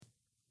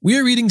We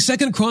are reading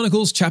 2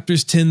 Chronicles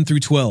chapters 10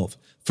 through 12,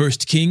 1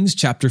 Kings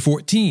chapter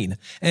 14,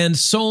 and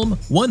Psalm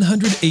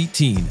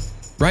 118,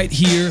 right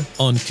here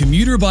on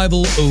Commuter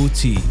Bible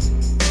OT.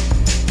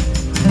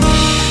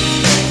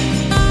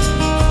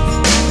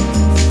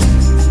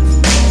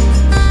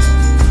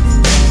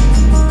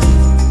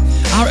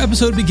 Our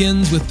episode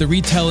begins with the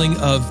retelling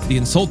of the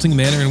insulting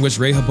manner in which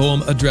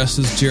Rehoboam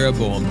addresses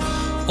Jeroboam,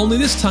 only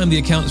this time the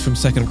account is from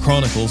 2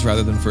 Chronicles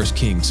rather than 1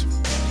 Kings.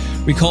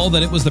 Recall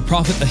that it was the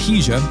prophet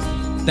Ahijah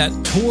that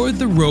tore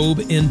the robe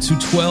into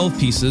 12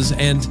 pieces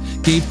and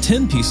gave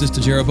 10 pieces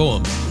to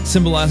Jeroboam,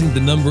 symbolizing the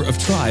number of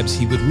tribes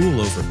he would rule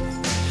over.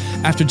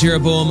 After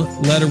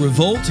Jeroboam led a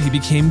revolt, he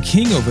became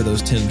king over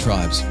those 10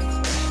 tribes.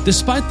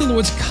 Despite the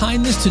Lord's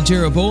kindness to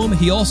Jeroboam,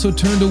 he also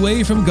turned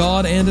away from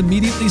God and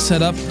immediately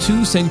set up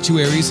 2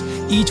 sanctuaries,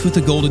 each with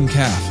a golden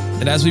calf.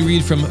 And as we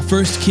read from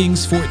 1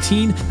 Kings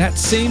 14, that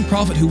same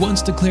prophet who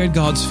once declared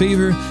God's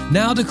favor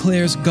now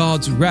declares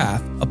God's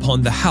wrath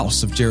upon the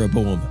house of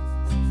Jeroboam.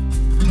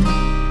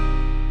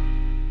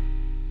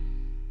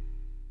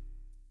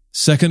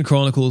 2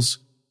 Chronicles,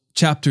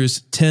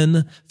 chapters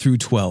 10 through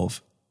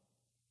 12.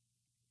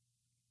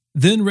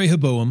 Then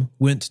Rehoboam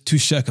went to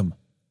Shechem,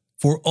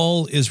 for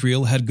all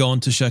Israel had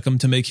gone to Shechem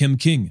to make him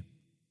king.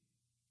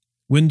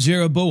 When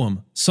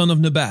Jeroboam, son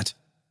of Nebat,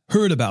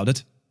 heard about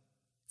it,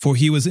 for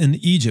he was in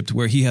Egypt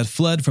where he had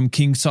fled from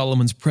King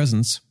Solomon's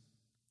presence,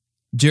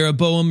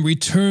 Jeroboam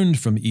returned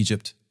from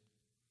Egypt.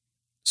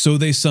 So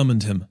they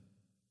summoned him.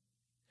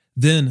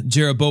 Then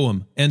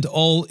Jeroboam and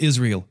all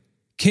Israel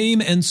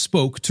came and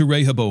spoke to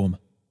Rehoboam.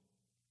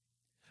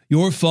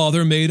 Your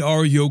father made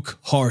our yoke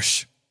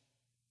harsh.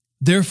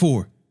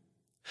 Therefore,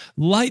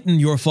 lighten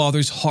your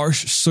father's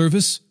harsh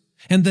service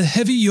and the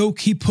heavy yoke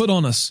he put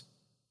on us,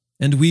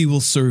 and we will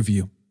serve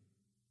you.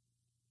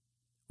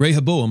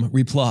 Rehoboam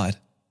replied,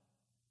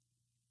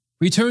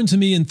 Return to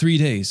me in 3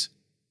 days.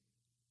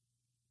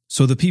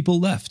 So the people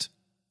left.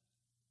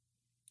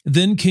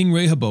 Then King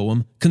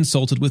Rehoboam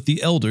consulted with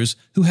the elders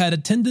who had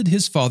attended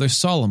his father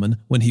Solomon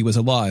when he was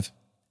alive,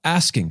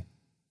 asking,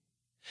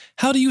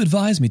 How do you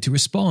advise me to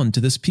respond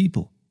to this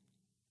people?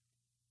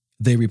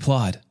 They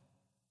replied,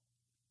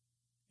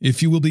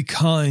 If you will be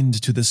kind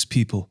to this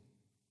people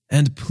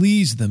and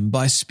please them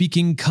by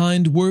speaking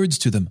kind words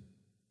to them,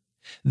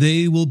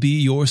 they will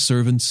be your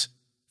servants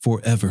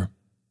forever.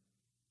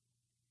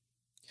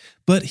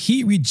 But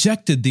he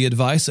rejected the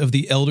advice of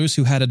the elders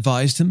who had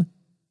advised him,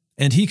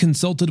 and he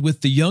consulted with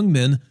the young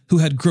men who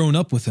had grown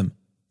up with him,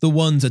 the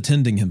ones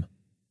attending him.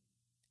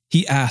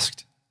 He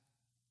asked,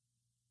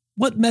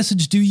 What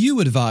message do you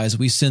advise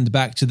we send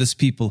back to this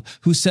people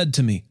who said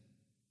to me,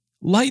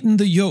 Lighten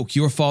the yoke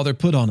your father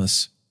put on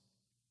us?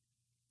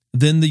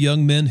 Then the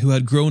young men who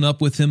had grown up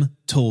with him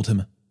told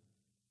him,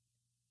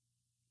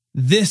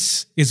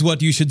 This is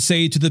what you should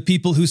say to the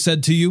people who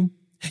said to you,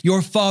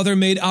 Your father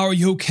made our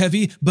yoke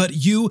heavy, but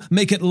you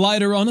make it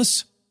lighter on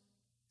us.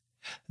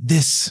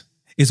 This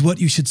is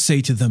what you should say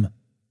to them.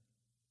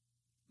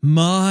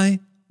 My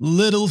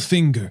little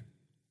finger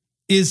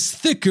is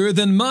thicker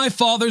than my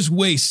father's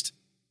waist.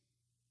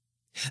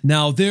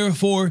 Now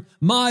therefore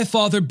my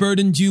father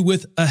burdened you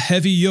with a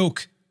heavy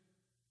yoke,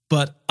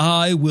 but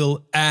I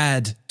will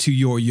add to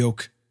your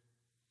yoke.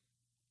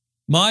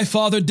 My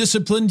father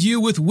disciplined you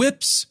with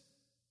whips,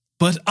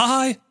 but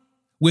I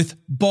with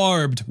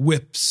barbed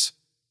whips.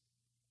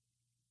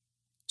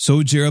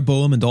 So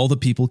Jeroboam and all the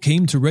people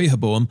came to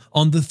Rehoboam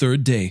on the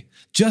 3rd day,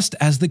 just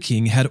as the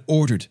king had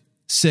ordered,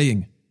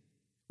 saying,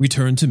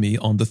 Return to me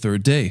on the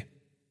 3rd day.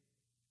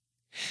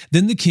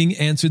 Then the king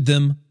answered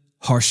them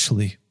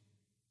harshly.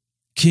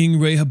 King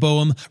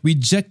Rehoboam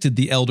rejected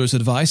the elders'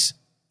 advice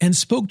and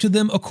spoke to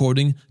them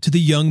according to the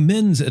young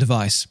men's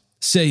advice,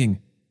 saying,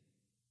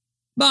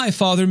 My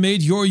father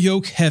made your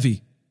yoke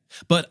heavy,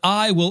 but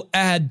I will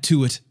add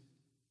to it.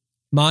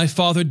 My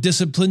father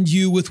disciplined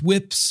you with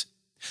whips,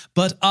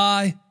 but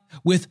I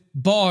with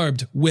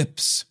barbed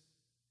whips.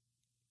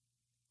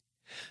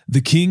 The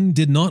king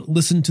did not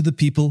listen to the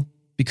people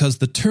because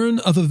the turn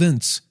of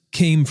events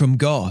came from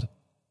God,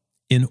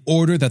 in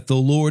order that the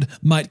Lord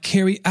might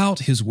carry out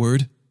his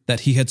word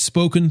that he had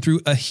spoken through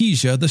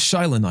Ahijah the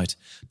Shilonite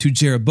to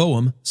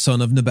Jeroboam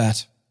son of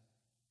Nebat.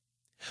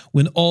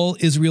 When all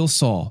Israel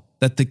saw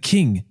that the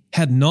king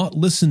had not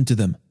listened to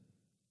them,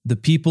 the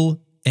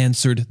people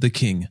answered the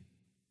king,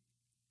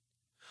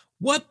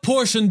 What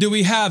portion do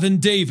we have in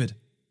David?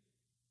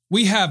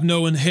 We have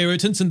no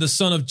inheritance in the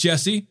son of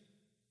Jesse.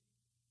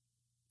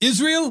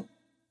 Israel,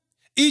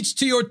 each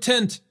to your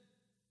tent.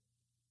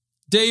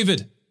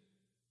 David,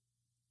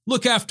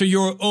 look after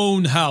your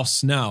own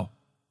house now.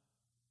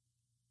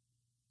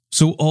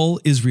 So all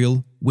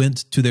Israel went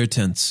to their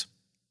tents.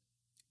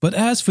 But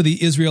as for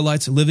the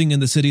Israelites living in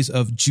the cities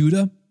of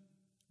Judah,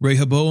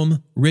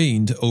 Rehoboam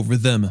reigned over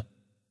them.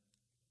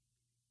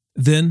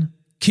 Then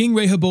King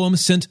Rehoboam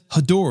sent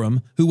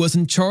Hadoram, who was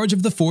in charge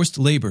of the forced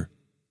labor,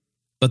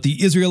 but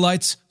the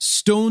Israelites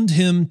stoned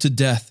him to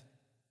death.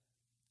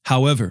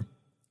 However,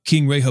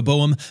 King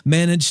Rehoboam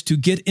managed to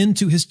get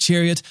into his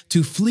chariot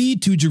to flee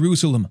to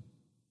Jerusalem.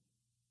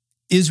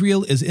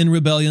 Israel is in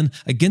rebellion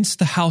against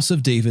the house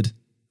of David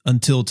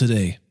until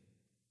today.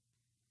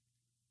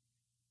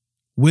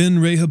 When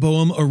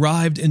Rehoboam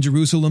arrived in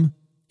Jerusalem,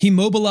 he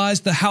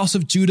mobilized the house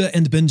of Judah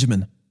and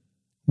Benjamin,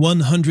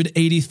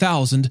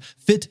 180,000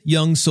 fit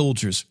young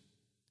soldiers,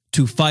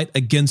 to fight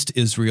against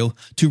Israel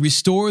to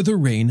restore the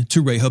reign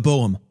to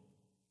Rehoboam.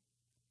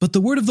 But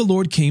the word of the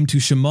Lord came to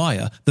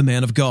Shemaiah, the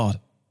man of God.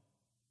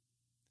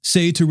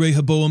 Say to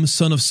Rehoboam,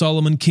 son of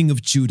Solomon, king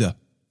of Judah,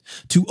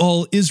 to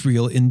all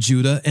Israel in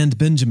Judah and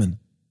Benjamin,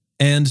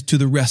 and to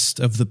the rest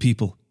of the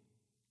people.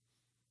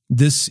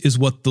 This is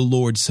what the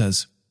Lord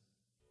says.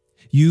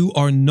 You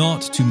are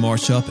not to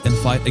march up and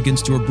fight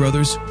against your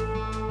brothers.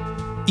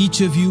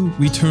 Each of you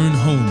return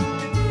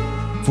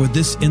home, for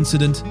this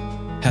incident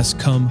has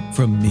come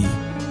from me.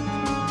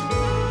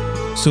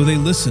 So they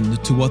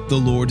listened to what the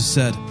Lord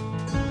said,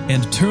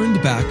 and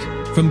turned back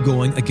from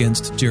going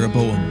against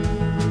Jeroboam.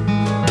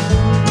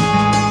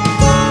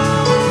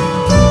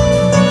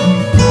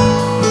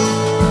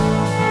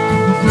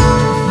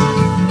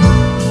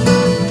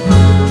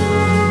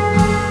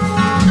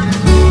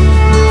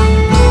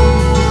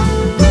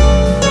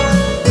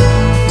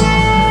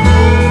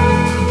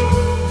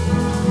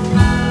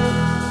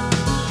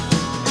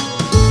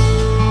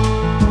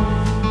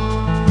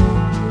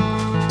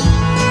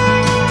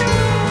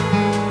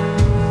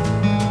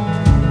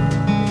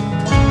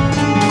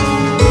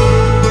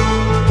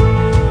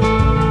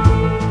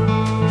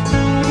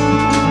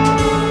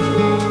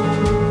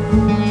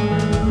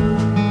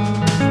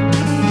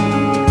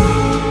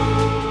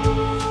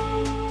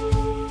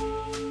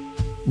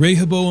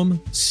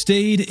 Rehoboam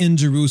stayed in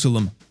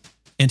Jerusalem,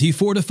 and he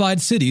fortified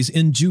cities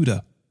in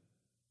Judah.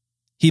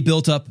 He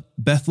built up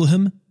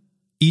Bethlehem,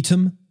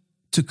 Etam,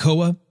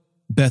 Tekoa,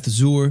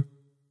 Beth-zur,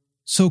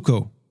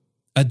 Soko,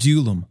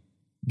 Adullam,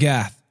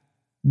 Gath,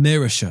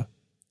 Mareshah,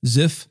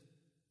 Ziph,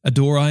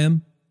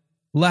 Adoraim,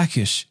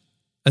 Lachish,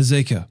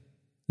 Azekah,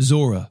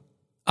 Zorah,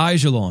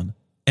 Aijalon,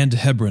 and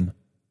Hebron,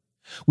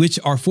 which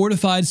are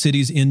fortified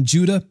cities in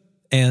Judah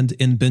and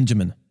in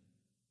Benjamin.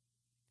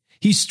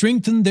 He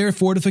strengthened their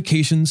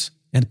fortifications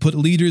and put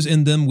leaders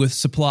in them with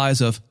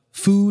supplies of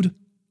food,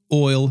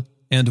 oil,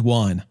 and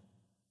wine.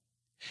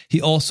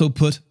 He also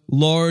put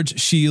large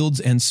shields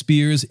and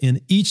spears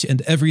in each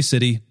and every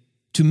city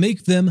to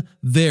make them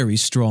very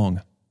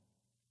strong.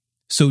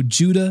 So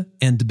Judah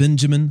and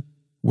Benjamin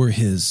were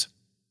his.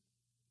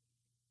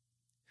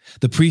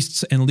 The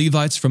priests and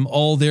Levites from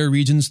all their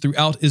regions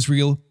throughout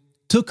Israel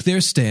took their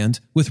stand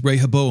with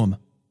Rehoboam.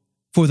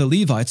 For the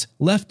Levites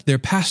left their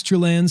pasture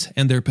lands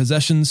and their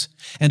possessions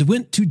and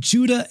went to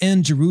Judah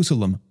and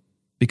Jerusalem,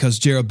 because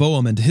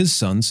Jeroboam and his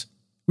sons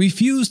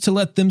refused to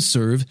let them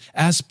serve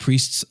as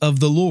priests of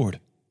the Lord.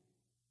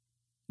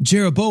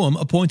 Jeroboam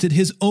appointed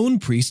his own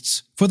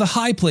priests for the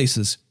high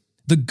places,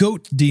 the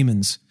goat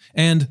demons,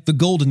 and the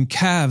golden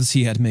calves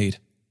he had made.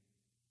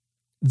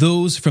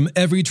 Those from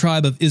every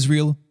tribe of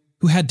Israel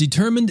who had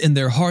determined in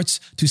their hearts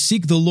to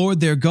seek the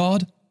Lord their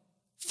God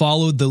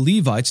followed the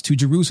Levites to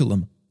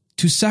Jerusalem,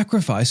 to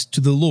sacrifice to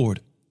the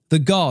Lord, the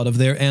God of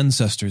their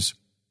ancestors.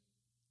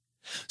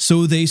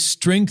 So they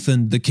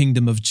strengthened the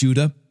kingdom of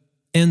Judah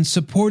and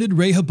supported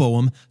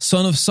Rehoboam,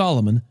 son of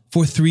Solomon,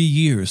 for 3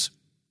 years,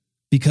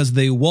 because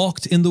they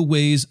walked in the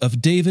ways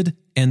of David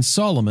and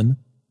Solomon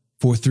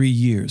for 3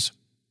 years.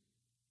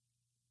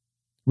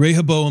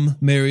 Rehoboam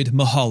married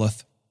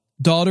Mahalath,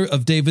 daughter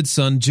of David's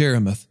son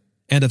Jeremoth,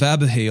 and of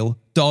Abihail,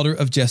 daughter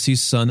of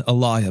Jesse's son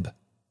Eliab.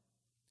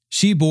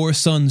 She bore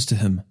sons to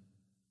him,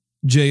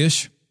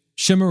 Jaish,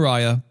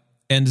 Shemariah,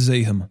 and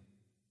Zaham.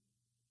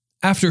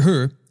 After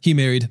her, he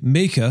married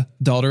Maacah,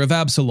 daughter of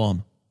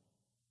Absalom.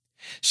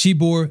 She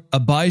bore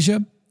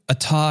Abijah,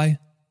 Attai,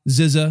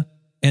 Ziza,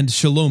 and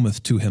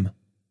Shelomith to him.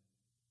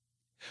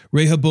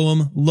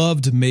 Rehoboam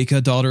loved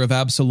Maacah, daughter of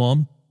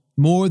Absalom,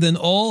 more than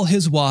all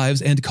his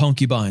wives and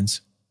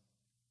concubines.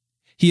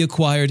 He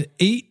acquired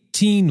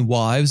 18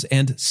 wives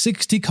and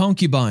 60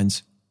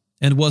 concubines,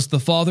 and was the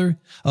father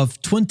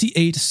of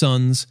 28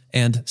 sons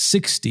and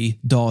 60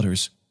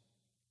 daughters.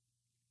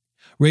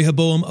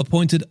 Rehoboam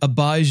appointed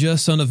Abijah,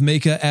 son of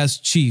Maacah, as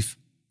chief,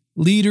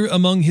 leader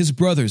among his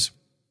brothers,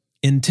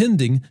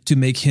 intending to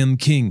make him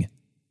king.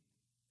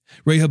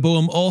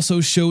 Rehoboam also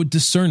showed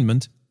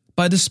discernment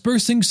by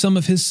dispersing some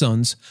of his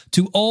sons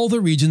to all the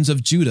regions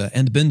of Judah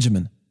and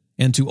Benjamin,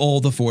 and to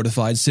all the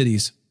fortified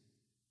cities.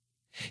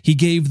 He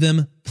gave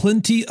them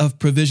plenty of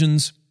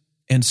provisions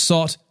and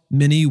sought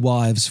many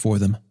wives for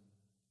them.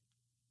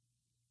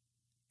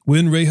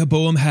 When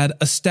Rehoboam had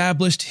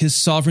established his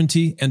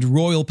sovereignty and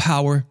royal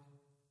power,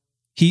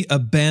 he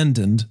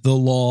abandoned the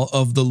law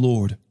of the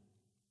Lord,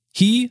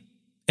 he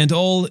and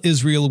all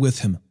Israel with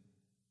him.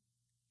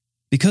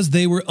 Because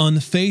they were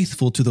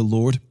unfaithful to the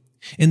Lord,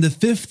 in the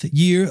 5th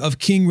year of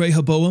King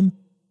Rehoboam,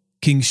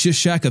 King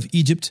Shishak of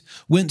Egypt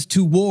went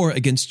to war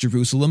against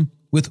Jerusalem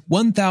with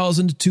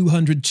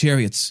 1,200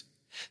 chariots,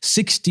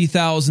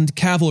 60,000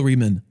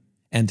 cavalrymen,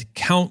 and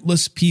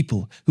countless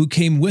people who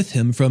came with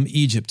him from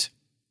Egypt,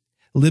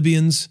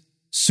 Libyans,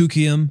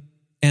 Sukkiim,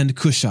 and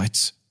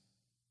Cushites.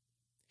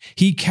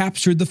 He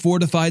captured the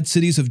fortified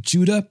cities of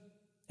Judah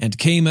and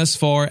came as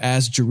far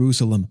as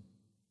Jerusalem.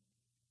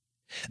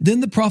 Then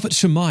the prophet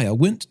Shemaiah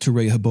went to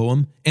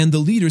Rehoboam and the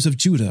leaders of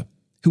Judah,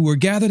 who were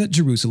gathered at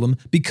Jerusalem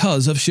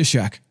because of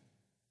Shishak.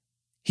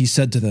 He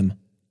said to them,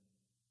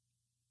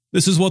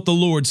 "This is what the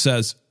Lord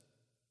says.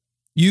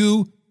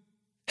 You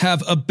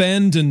have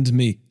abandoned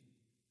me.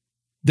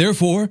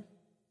 Therefore,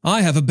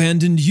 I have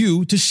abandoned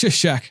you to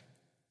Shishak."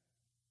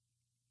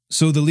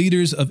 So the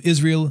leaders of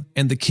Israel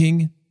and the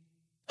king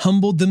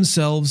humbled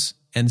themselves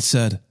and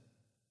said,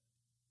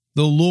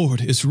 "The Lord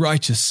is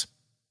righteous."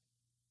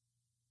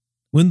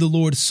 When the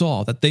Lord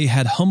saw that they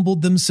had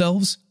humbled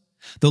themselves,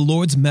 the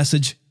Lord's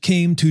message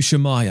came to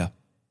Shemaiah.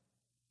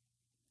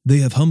 "They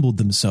have humbled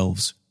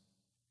themselves.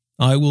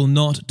 I will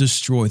not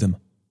destroy them,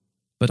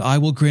 but I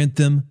will grant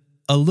them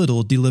a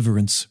little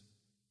deliverance.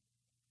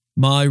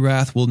 My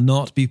wrath will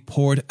not be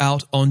poured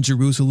out on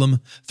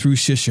Jerusalem through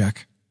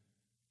Shishak.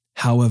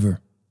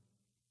 However,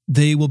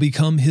 they will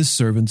become his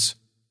servants,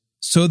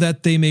 so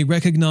that they may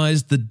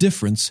recognize the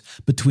difference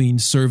between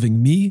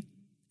serving me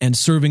and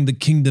serving the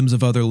kingdoms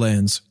of other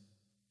lands."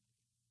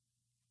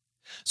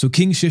 So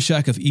King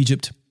Shishak of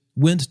Egypt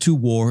went to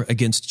war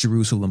against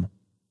Jerusalem.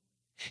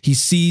 He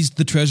seized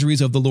the treasuries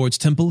of the Lord's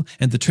temple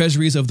and the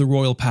treasuries of the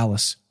royal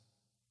palace.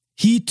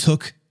 He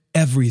took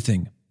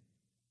everything.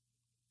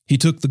 He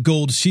took the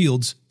gold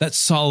shields that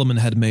Solomon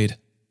had made.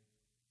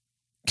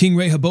 King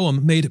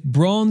Rehoboam made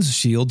bronze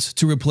shields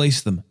to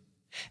replace them,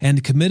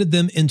 and committed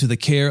them into the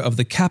care of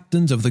the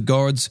captains of the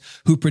guards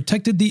who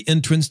protected the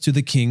entrance to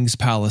the king's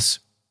palace.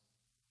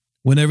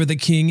 Whenever the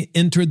king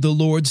entered the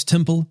Lord's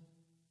temple,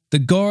 the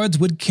guards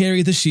would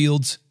carry the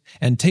shields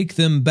and take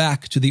them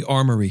back to the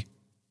armory.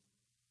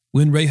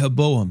 When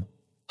Rehoboam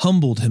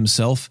humbled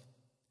himself,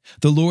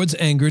 the Lord's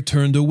anger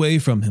turned away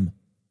from him,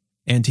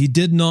 and he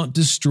did not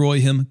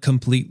destroy him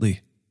completely.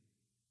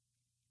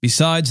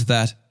 Besides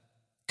that,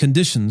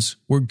 conditions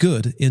were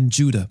good in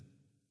Judah.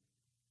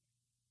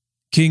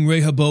 King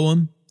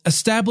Rehoboam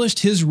established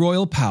his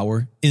royal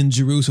power in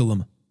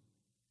Jerusalem.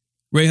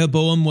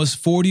 Rehoboam was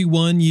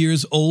 41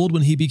 years old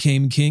when he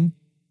became king,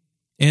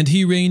 and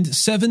he reigned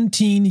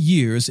 17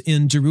 years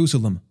in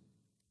Jerusalem,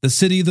 the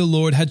city the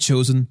Lord had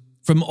chosen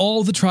from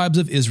all the tribes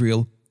of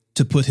Israel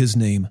to put his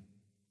name.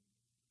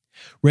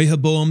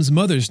 Rehoboam's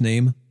mother's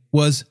name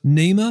was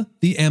Naamah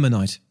the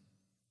Ammonite.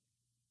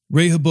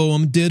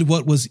 Rehoboam did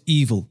what was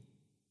evil,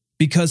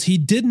 because he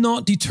did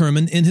not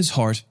determine in his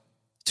heart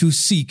to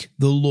seek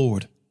the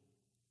Lord.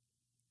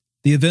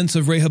 The events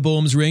of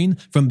Rehoboam's reign,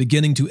 from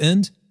beginning to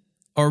end,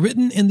 are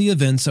written in the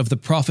events of the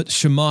prophet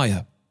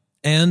Shemaiah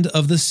and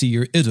of the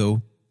seer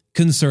Iddo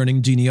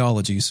concerning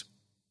genealogies.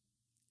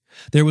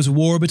 There was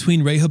war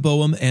between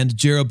Rehoboam and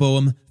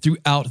Jeroboam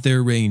throughout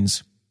their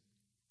reigns.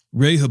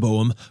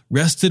 Rehoboam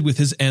rested with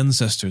his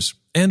ancestors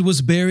and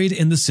was buried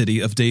in the city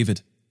of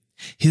David.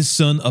 His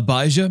son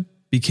Abijah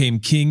became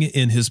king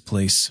in his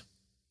place.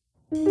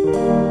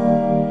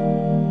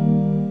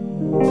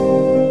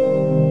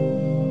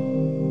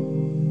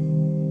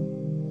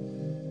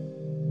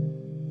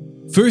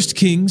 1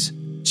 Kings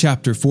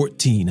chapter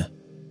 14.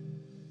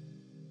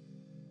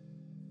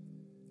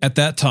 At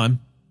that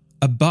time,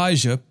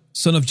 Abijah,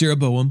 son of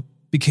Jeroboam,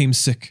 became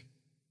sick.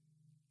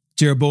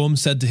 Jeroboam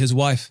said to his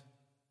wife,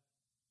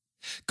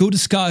 "Go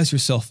disguise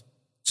yourself,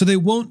 so they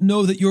won't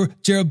know that you're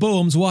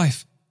Jeroboam's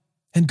wife,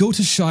 and go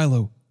to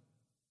Shiloh.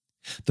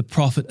 The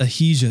prophet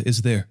Ahijah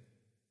is there.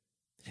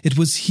 It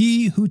was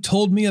he who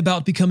told me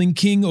about becoming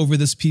king over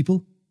this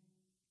people.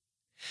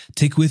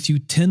 Take with you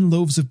 10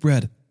 loaves of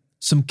bread,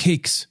 some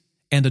cakes,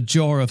 and a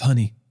jar of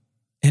honey,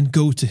 and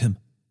go to him.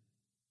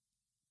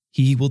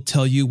 He will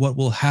tell you what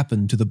will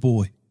happen to the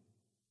boy."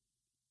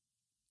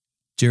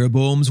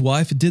 Jeroboam's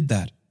wife did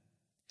that.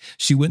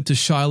 She went to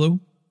Shiloh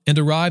and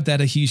arrived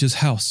at Ahijah's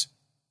house.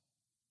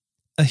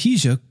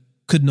 Ahijah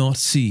could not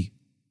see.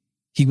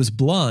 He was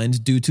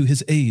blind due to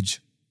his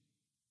age.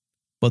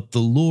 But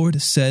the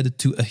Lord said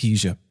to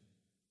Ahijah,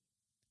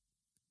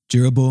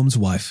 "Jeroboam's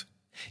wife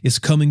is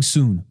coming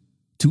soon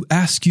to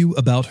ask you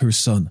about her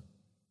son,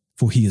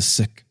 for he is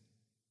sick.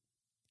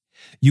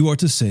 You are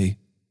to say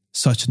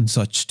such and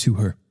such to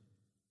her.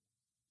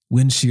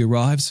 When she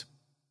arrives,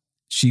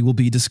 she will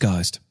be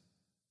disguised."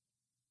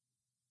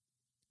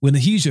 When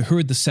Ahijah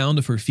heard the sound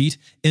of her feet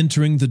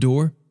entering the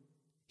door,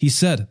 he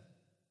said,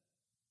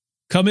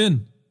 "Come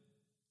in,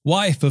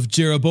 wife of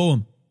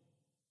Jeroboam.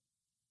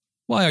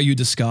 Why are you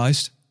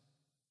disguised?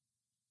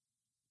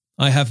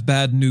 I have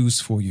bad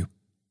news for you.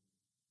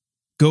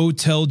 Go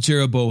tell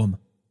Jeroboam,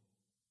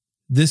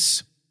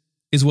 this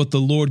is what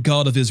the Lord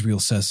God of Israel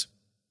says.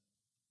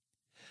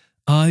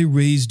 I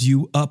raised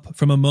you up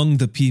from among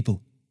the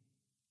people,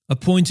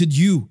 appointed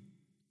you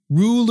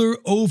ruler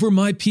over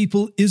my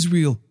people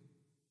Israel,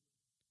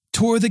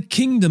 tore the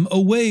kingdom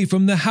away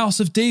from the house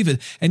of David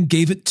and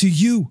gave it to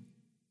you.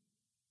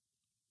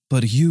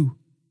 But you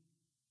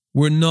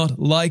were not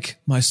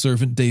like my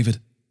servant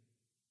David,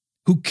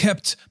 who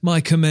kept my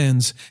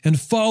commands and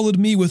followed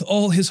me with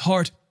all his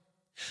heart,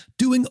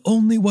 doing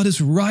only what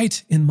is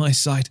right in my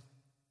sight.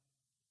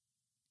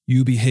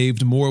 You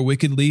behaved more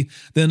wickedly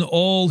than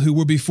all who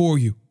were before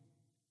you.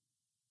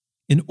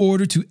 In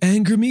order to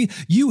anger me,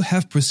 you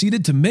have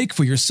proceeded to make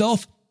for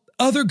yourself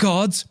other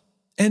gods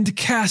and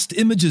cast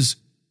images.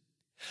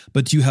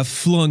 But you have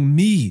flung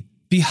me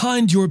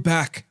behind your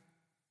back.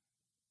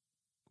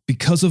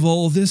 Because of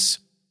all this,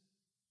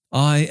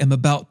 I am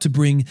about to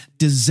bring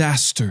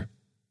disaster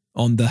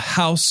on the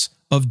house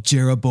of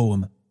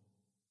Jeroboam.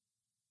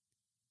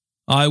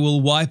 I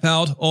will wipe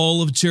out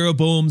all of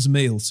Jeroboam's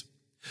males,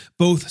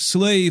 both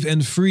slave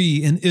and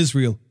free in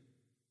Israel.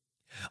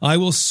 I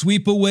will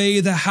sweep away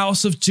the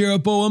house of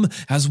Jeroboam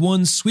as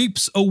one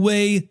sweeps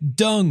away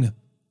dung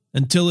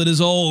until it is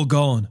all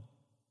gone.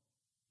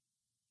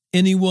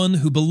 Anyone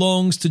who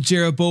belongs to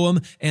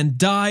Jeroboam and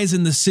dies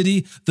in the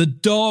city, the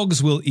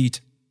dogs will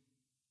eat.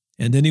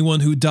 And anyone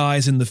who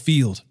dies in the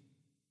field,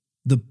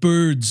 the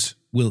birds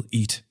will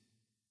eat.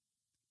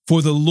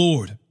 For the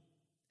Lord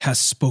has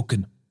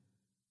spoken.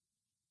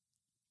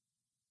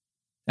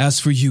 As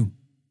for you,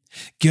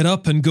 get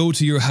up and go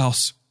to your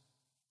house.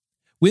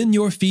 When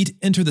your feet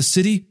enter the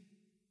city,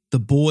 the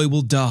boy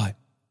will die.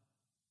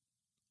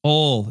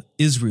 All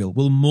Israel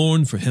will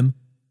mourn for him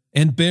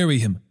and bury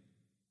him.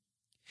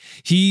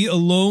 He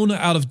alone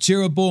out of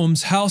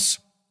Jeroboam's house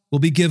will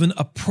be given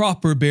a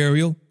proper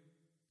burial,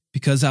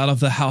 because out of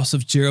the house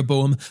of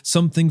Jeroboam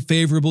something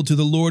favorable to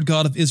the Lord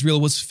God of Israel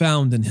was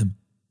found in him.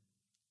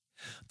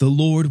 The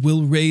Lord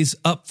will raise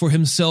up for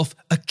himself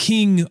a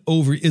king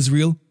over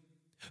Israel,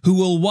 who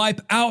will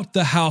wipe out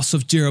the house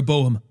of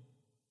Jeroboam.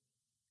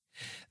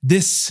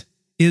 This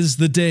is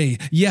the day,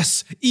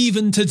 yes,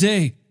 even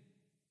today,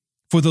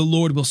 for the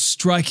Lord will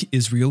strike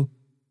Israel,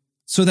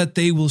 so that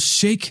they will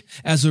shake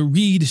as a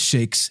reed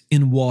shakes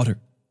in water.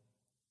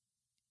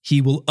 He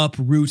will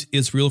uproot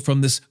Israel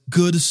from this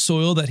good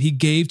soil that he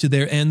gave to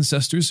their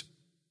ancestors.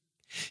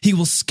 He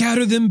will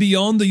scatter them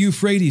beyond the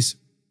Euphrates,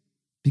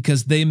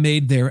 because they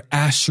made their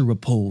Asherah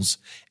poles,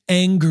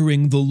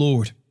 angering the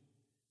Lord.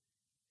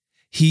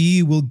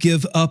 He will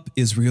give up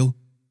Israel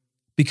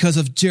because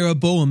of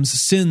Jeroboam's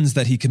sins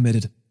that he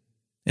committed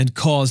and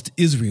caused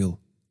Israel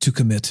to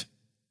commit.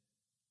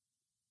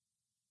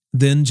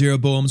 Then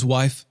Jeroboam's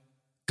wife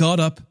got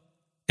up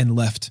and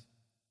left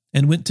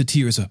and went to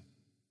Tirzah.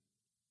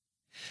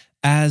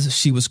 As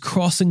she was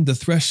crossing the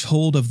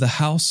threshold of the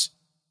house,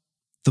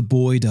 the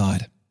boy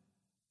died.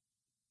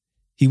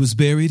 He was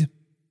buried,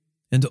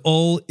 and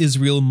all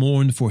Israel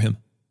mourned for him,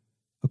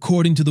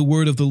 according to the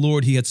word of the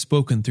Lord he had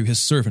spoken through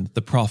his servant,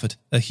 the prophet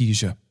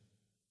Ahijah.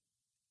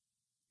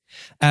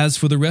 As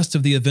for the rest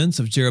of the events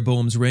of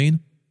Jeroboam's reign,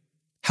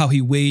 how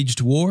he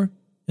waged war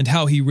and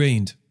how he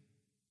reigned,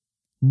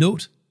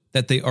 note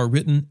that they are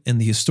written in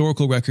the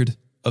historical record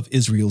of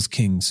Israel's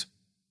kings.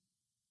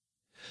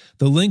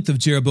 The length of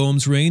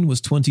Jeroboam's reign was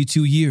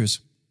 22 years.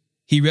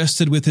 He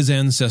rested with his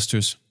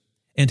ancestors,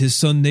 and his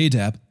son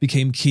Nadab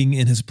became king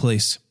in his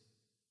place.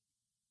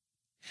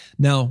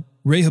 Now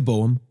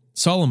Rehoboam,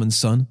 Solomon's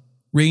son,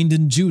 reigned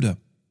in Judah.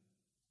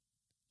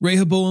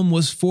 Rehoboam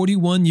was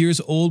 41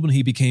 years old when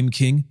he became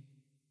king.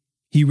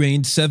 He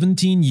reigned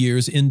 17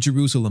 years in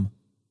Jerusalem,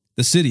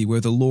 the city where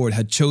the Lord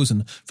had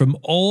chosen from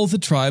all the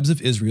tribes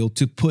of Israel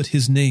to put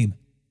his name.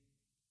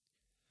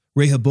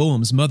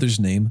 Rehoboam's mother's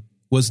name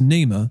was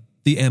Naamah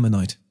the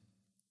Ammonite.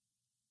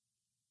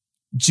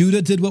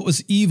 Judah did what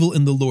was evil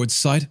in the Lord's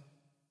sight.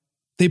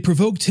 They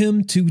provoked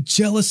him to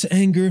jealous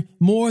anger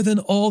more than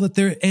all that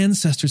their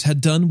ancestors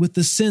had done with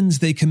the sins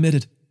they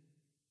committed.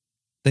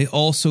 They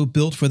also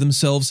built for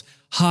themselves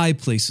high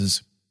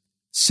places,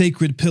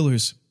 sacred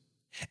pillars,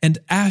 and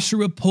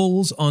Asherah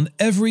poles on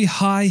every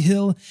high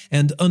hill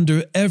and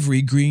under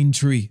every green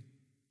tree.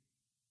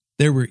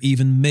 There were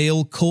even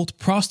male cult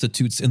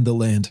prostitutes in the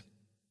land.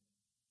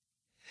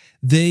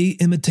 They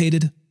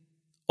imitated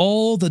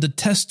all the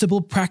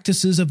detestable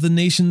practices of the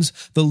nations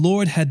the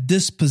Lord had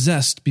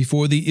dispossessed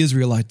before the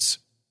Israelites.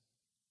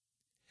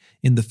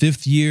 In the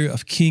 5th year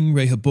of King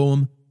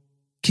Rehoboam,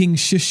 King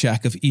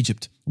Shishak of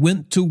Egypt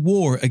went to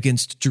war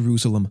against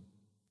Jerusalem.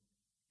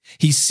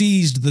 He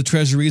seized the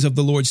treasuries of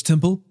the Lord's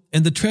temple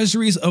and the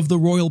treasuries of the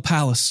royal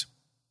palace.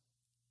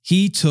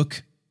 He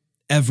took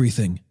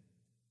everything.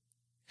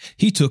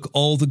 He took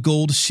all the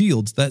gold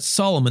shields that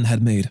Solomon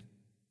had made.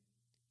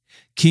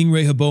 King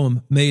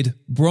Rehoboam made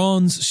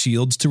bronze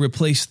shields to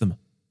replace them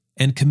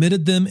and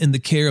committed them in the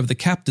care of the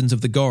captains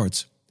of the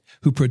guards,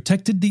 who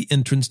protected the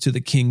entrance to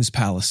the king's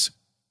palace.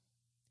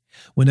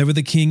 Whenever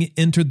the king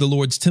entered the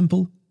Lord's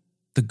temple,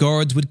 the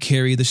guards would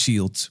carry the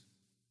shields.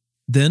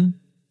 Then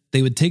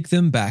they would take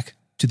them back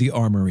to the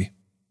armory.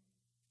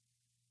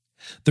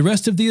 The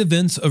rest of the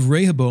events of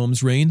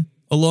Rehoboam's reign,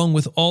 along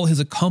with all his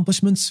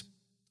accomplishments,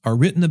 are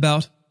written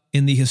about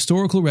in the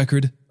historical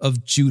record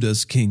of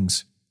Judah's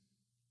kings.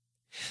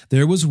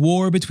 There was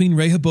war between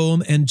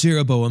Rehoboam and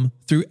Jeroboam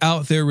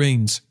throughout their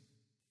reigns.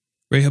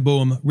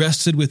 Rehoboam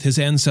rested with his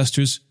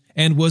ancestors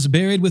and was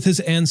buried with his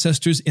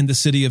ancestors in the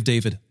city of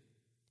David.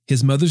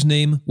 His mother's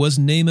name was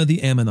Naamah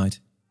the Ammonite.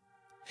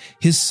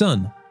 His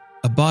son,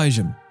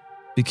 Abijam,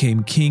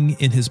 became king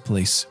in his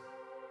place.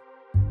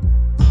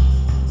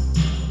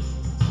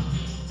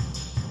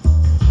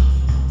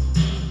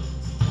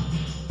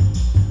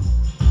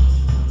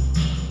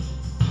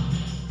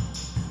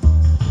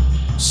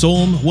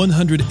 Psalm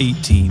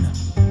 118.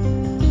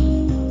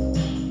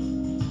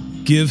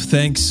 Give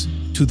thanks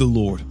to the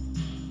Lord,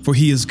 for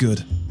he is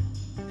good.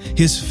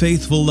 His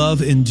faithful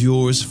love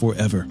endures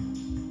forever.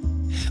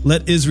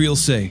 Let Israel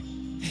say,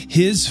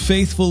 his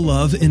faithful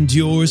love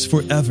endures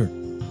forever.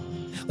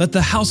 Let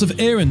the house of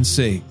Aaron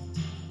say,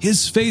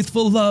 his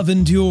faithful love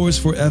endures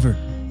forever.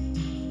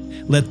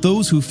 Let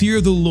those who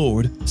fear the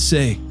Lord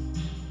say,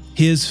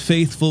 his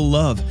faithful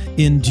love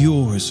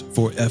endures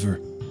forever.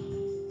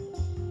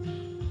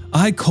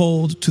 I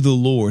called to the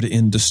Lord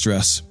in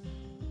distress.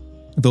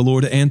 The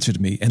Lord answered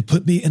me and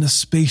put me in a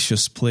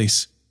spacious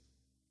place.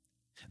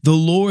 The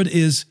Lord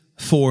is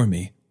for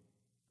me.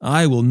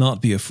 I will not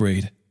be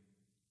afraid.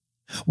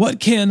 What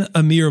can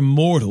a mere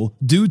mortal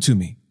do to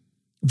me?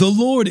 The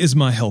Lord is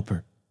my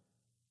helper.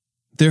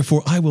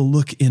 Therefore I will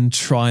look in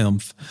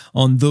triumph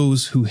on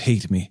those who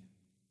hate me.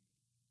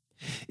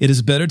 It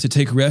is better to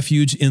take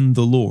refuge in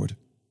the Lord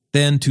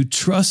than to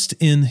trust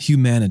in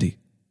humanity.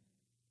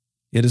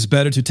 It is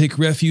better to take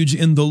refuge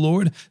in the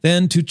Lord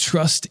than to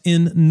trust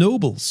in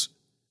nobles.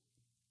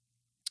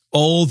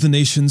 All the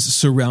nations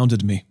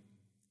surrounded me.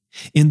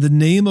 In the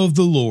name of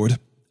the Lord,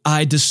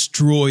 I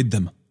destroyed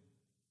them.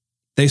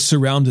 They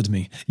surrounded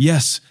me.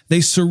 Yes,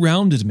 they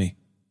surrounded me.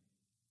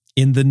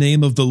 In the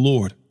name of the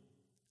Lord,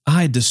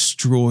 I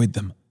destroyed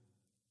them.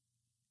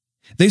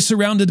 They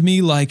surrounded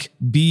me like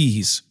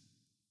bees.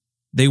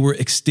 They were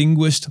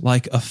extinguished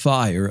like a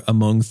fire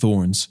among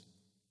thorns.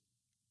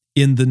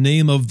 In the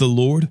name of the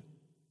Lord,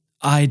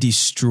 I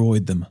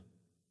destroyed them.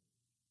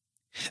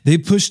 They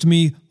pushed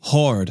me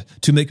hard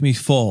to make me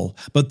fall,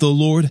 but the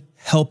Lord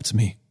helped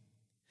me.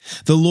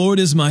 The Lord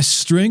is my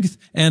strength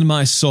and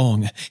my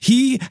song.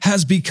 He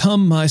has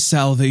become my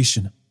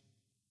salvation.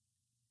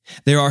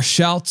 There are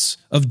shouts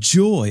of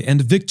joy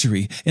and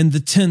victory in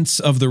the tents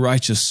of the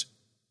righteous.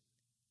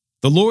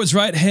 The Lord's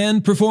right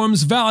hand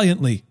performs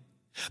valiantly.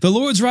 The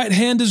Lord's right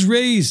hand is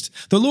raised.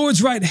 The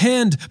Lord's right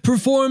hand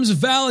performs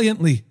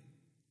valiantly.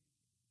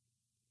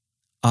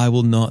 I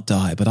will not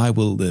die, but I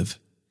will live,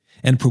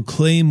 and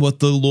proclaim what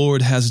the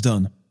Lord has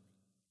done.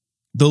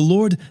 The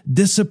Lord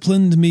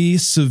disciplined me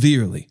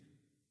severely,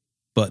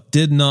 but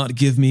did not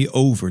give me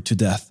over to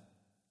death.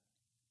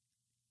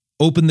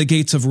 Open the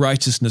gates of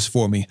righteousness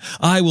for me.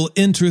 I will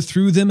enter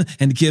through them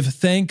and give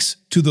thanks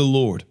to the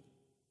Lord.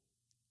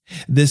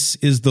 This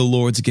is the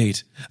Lord's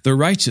gate. The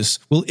righteous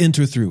will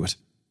enter through it.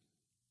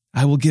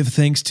 I will give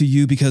thanks to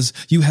you because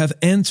you have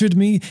answered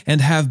me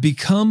and have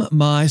become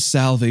my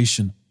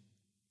salvation.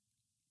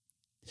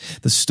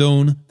 The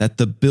stone that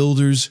the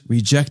builders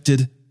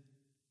rejected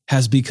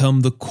has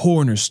become the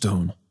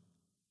cornerstone.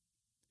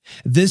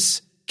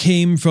 This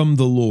came from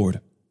the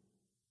Lord.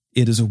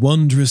 It is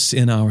wondrous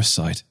in our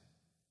sight.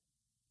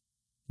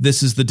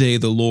 This is the day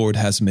the Lord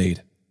has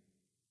made.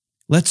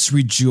 Let's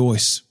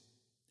rejoice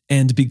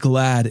and be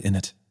glad in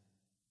it.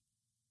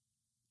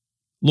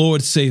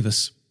 Lord, save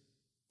us.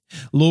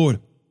 Lord,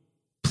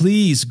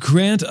 please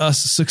grant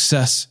us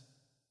success.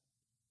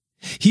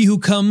 He who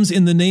comes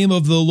in the name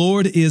of the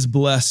Lord is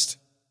blessed.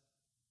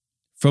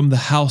 From the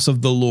house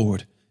of the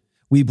Lord,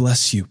 we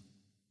bless you.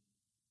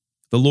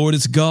 The Lord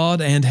is God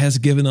and has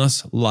given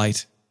us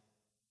light.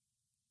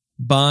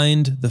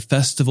 Bind the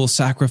festival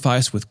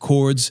sacrifice with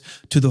cords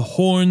to the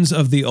horns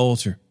of the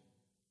altar.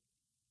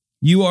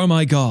 You are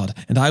my God,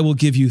 and I will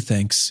give you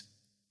thanks.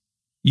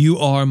 You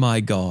are my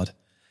God.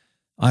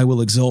 I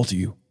will exalt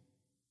you.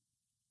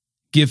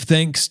 Give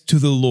thanks to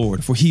the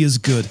Lord, for he is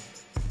good.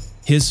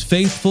 His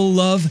faithful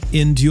love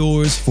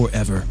endures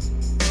forever.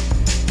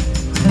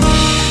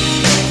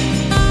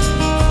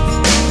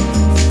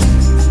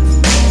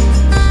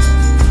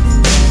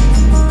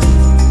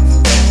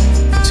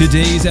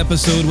 Today's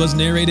episode was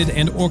narrated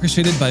and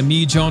orchestrated by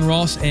me, John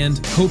Ross,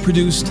 and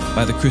co-produced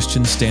by the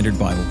Christian Standard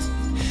Bible.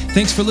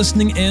 Thanks for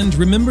listening, and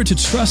remember to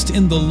trust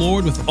in the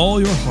Lord with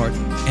all your heart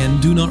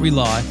and do not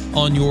rely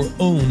on your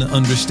own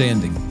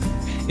understanding.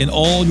 In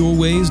all your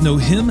ways know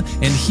him,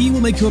 and he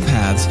will make your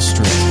paths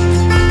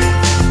straight.